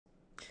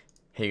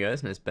Hey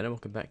guys, my name is Ben and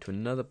welcome back to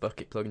another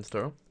Bukkit plugin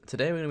tutorial.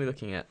 Today we're going to be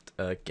looking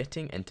at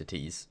getting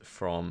entities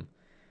from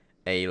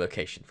a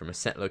location, from a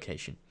set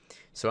location.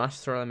 So last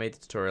tutorial I made a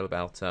tutorial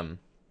about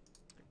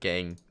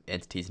getting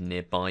entities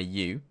nearby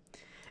you,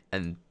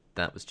 and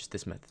that was just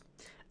this method.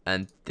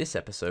 And this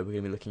episode we're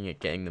going to be looking at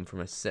getting them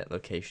from a set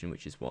location,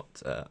 which is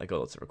what I got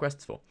lots of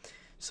requests for.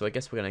 So I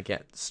guess we're going to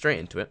get straight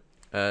into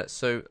it.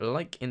 So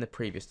like in the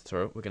previous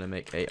tutorial, we're going to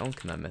make a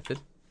onCommand method.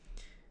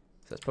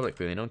 So that's public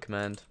boolean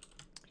onCommand.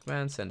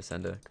 Command,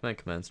 sender,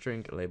 command,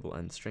 string, label,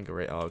 and string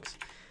array args.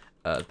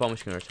 The bottom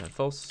is going to return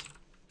false.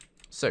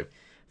 So,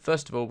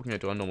 first of all, we're going to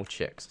do our normal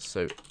checks.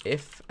 So,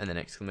 if, and then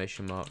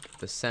exclamation mark,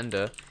 the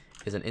sender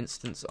is an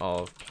instance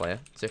of player.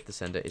 So, if the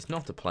sender is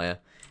not a player,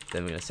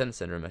 then we're going to send the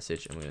sender a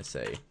message, and we're going to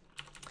say,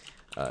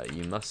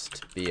 you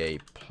must be a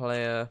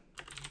player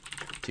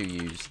to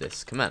use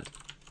this command.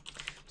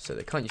 So,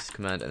 they can't use this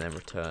command, and then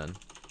return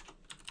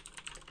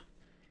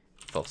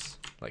false,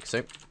 like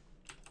so.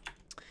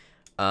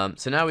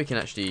 So now we can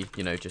actually,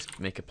 just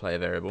make a player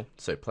variable.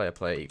 So player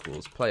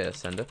equals player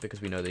sender,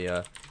 because we know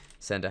the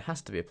sender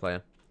has to be a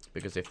player,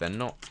 because if they're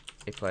not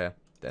a player,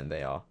 then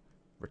they are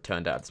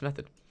returned out of this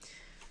method.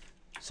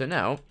 So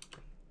now,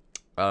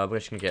 we're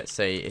just going to get,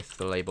 say, if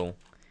the label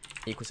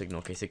equals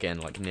ignore case, again,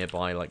 like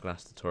nearby, like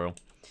last tutorial.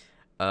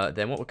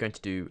 Then what we're going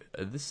to do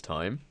this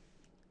time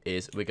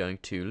is we're going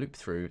to loop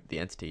through the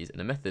entities in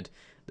a method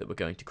that we're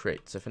going to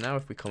create. So for now,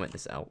 if we comment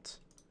this out,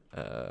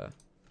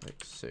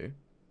 like so.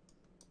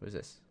 What is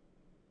this?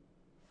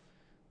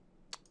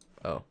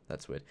 Oh,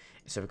 that's weird.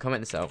 So if we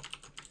comment this out,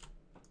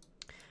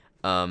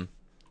 and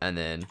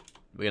then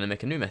we're going to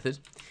make a new method.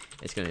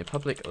 It's going to be a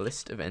public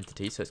list of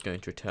entities, so it's going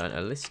to return a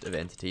list of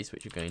entities,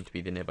 which are going to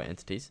be the nearby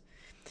entities.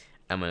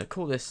 I'm going to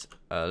call this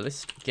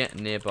list get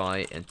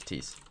nearby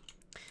entities.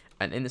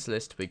 And in this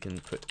list, we can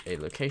put a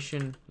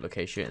location,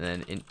 and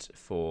then int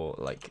for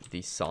like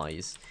the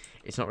size.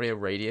 It's not really a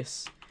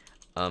radius,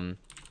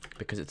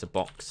 because it's a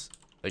box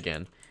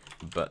again.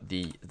 But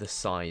the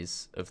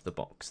size of the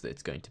box that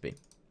it's going to be.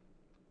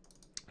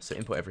 So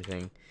import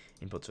everything,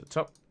 import to the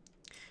top.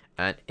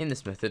 And in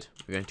this method,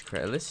 we're going to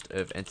create a list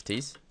of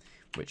entities,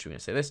 which we're going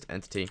to say list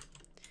entity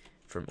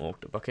from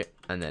org.bukkit,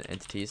 and then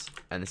entities,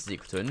 and this is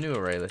equal to a new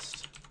array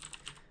list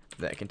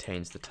that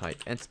contains the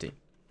type entity,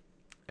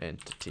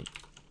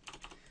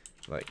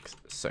 like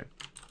so.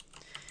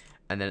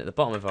 And then at the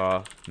bottom of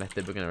our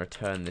method, we're going to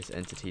return this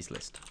entities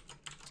list.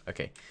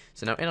 Okay,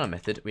 so now in our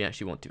method, we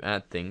actually want to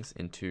add things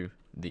into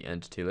the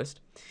entity list.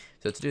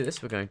 So to do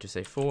this, we're going to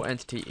say for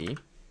entity E,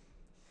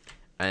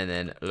 and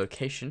then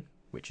location,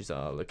 which is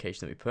our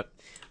location that we put.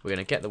 We're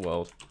going to get the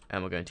world,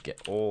 and we're going to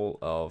get all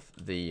of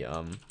the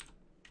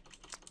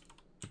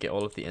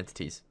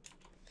entities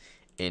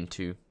in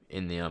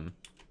the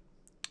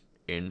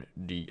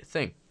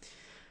thing.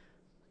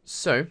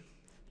 So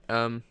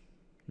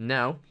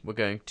now we're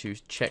going to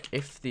check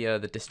if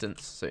the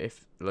distance. So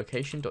if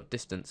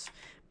location.distance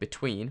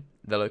between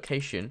the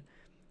location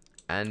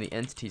and the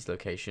entity's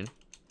location,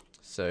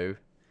 so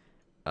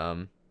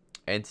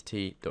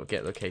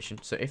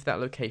entity.getLocation, so if that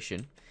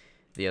location,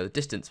 the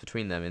distance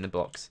between them in the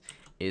box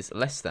is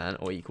less than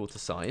or equal to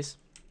size,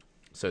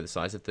 so the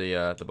size of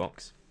the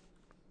box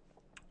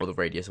or the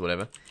radius or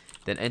whatever,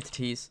 then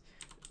entities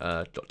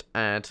dot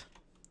add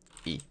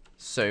e.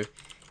 So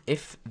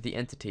if the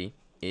entity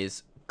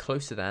is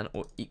closer than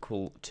or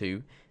equal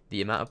to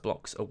the amount of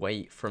blocks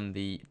away from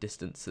the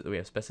distance that we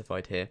have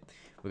specified here,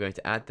 we're going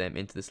to add them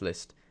into this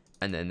list,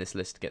 and then this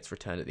list gets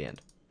returned at the end.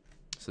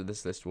 So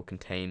this list will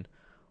contain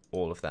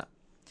all of that.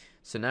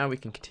 So now we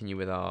can continue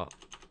with our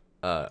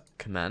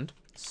command.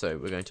 So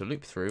we're going to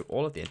loop through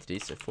all of the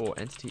entities, so for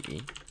entity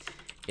E,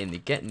 in the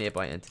get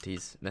nearby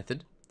entities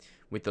method,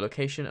 with the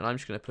location, and I'm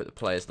just going to put the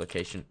player's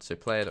location, so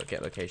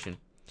player.getLocation,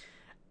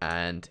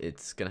 and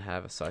it's going to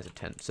have a size of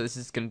 10. So this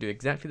is going to do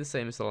exactly the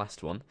same as the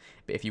last one,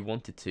 but if you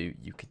wanted to,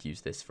 you could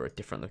use this for a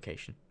different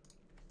location.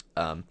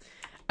 And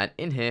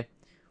in here,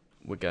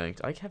 we're going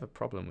to, I have a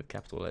problem with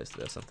capital letters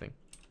today or something.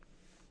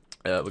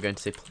 We're going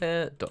to say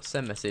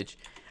player.sendMessage,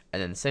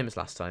 and then the same as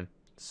last time.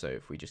 So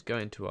if we just go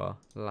into our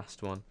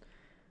last one,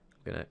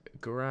 I'm going to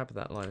grab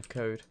that line of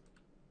code.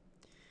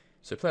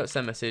 So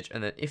player.sendMessage,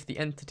 and then if the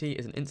entity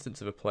is an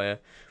instance of a player,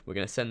 we're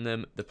going to send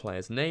them the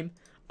player's name.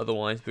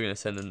 Otherwise, we're going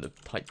to send them the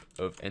type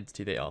of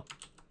entity they are.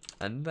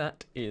 And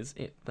that is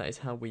it. That is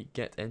how we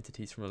get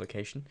entities from a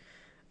location.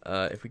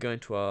 If we go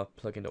into our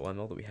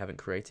plugin.yml that we haven't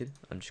created,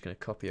 I'm just going to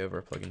copy over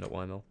a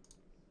plugin.yml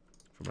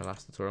from our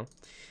last tutorial.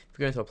 If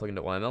we go into our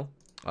plugin.yml,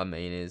 our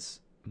main is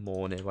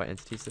more nearby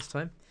entities this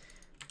time.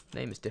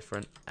 Name is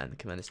different, and the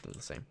command is still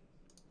the same.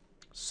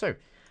 So,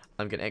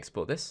 I'm going to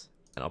export this,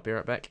 and I'll be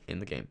right back in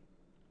the game.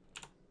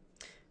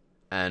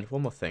 And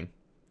one more thing.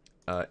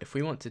 If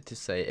we wanted to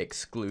say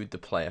exclude the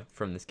player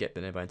from this get the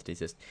nearby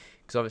entities list,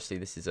 because obviously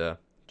this is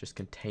just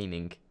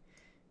containing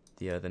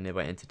the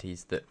nearby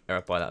entities that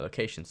are by that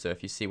location. So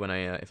if you see when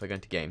if I go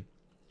into game,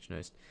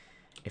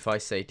 if I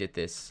say did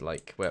this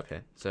like way up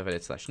here, so if I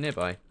did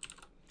 /nearby,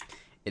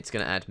 it's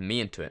going to add me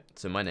into it,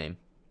 so my name,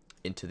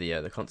 into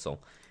the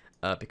console.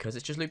 because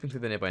it's just looping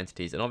through the nearby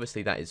entities, and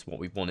obviously that is what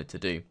we wanted to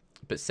do.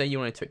 But say you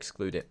wanted to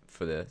exclude it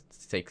for the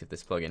sake of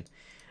this plugin.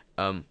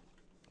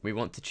 We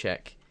want to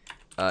check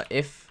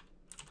if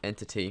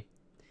entity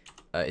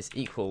is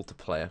equal to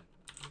player,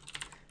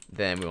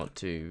 then we want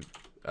to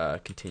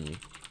continue,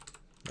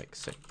 like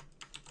so.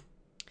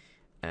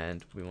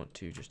 And we want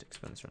to just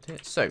expand this around here.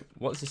 So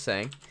what this is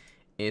saying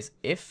is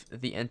if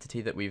the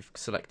entity that we've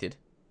selected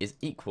is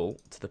equal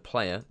to the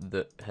player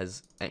that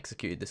has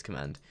executed this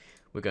command,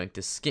 we're going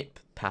to skip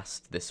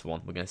past this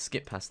one. We're going to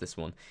skip past this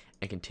one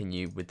and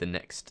continue with the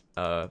next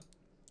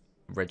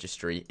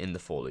registry in the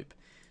for loop.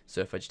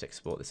 So if I just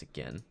export this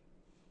again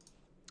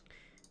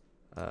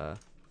and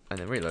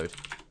then reload,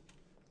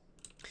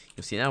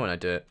 you'll see now when I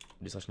do it,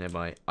 do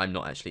 /nearby, I'm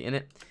not actually in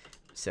it.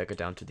 So I go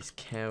down to this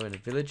cow and a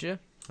villager.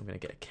 I'm going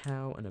to get a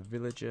cow and a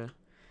villager.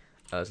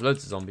 There's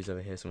loads of zombies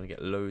over here, so I'm going to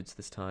get loads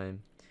this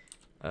time.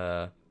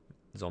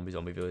 Zombie,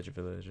 villager,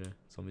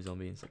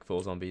 zombie. It's like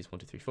 4 zombies, 1,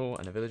 2, 3, 4,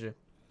 and a villager.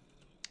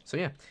 So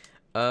yeah,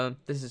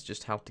 this is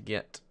just how to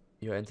get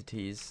your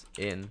entities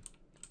in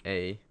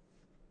a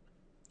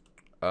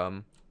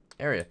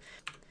area.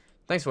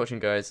 Thanks for watching,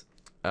 guys.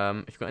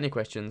 If you've got any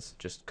questions,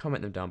 just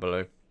comment them down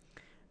below.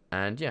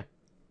 And yeah,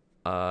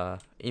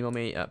 email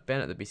me at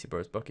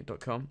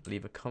ben@TheBCBroz.Bukkit.com.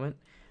 Leave a comment.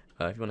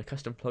 If you want a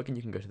custom plugin,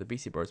 you can go to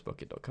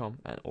TheBCBroz.Bukkit.com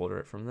and order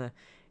it from there.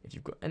 If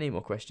you've got any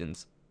more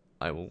questions,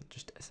 I will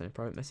just send a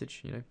private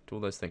message, you know, do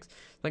all those things.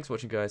 Thanks for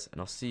watching, guys, and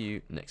I'll see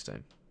you next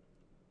time.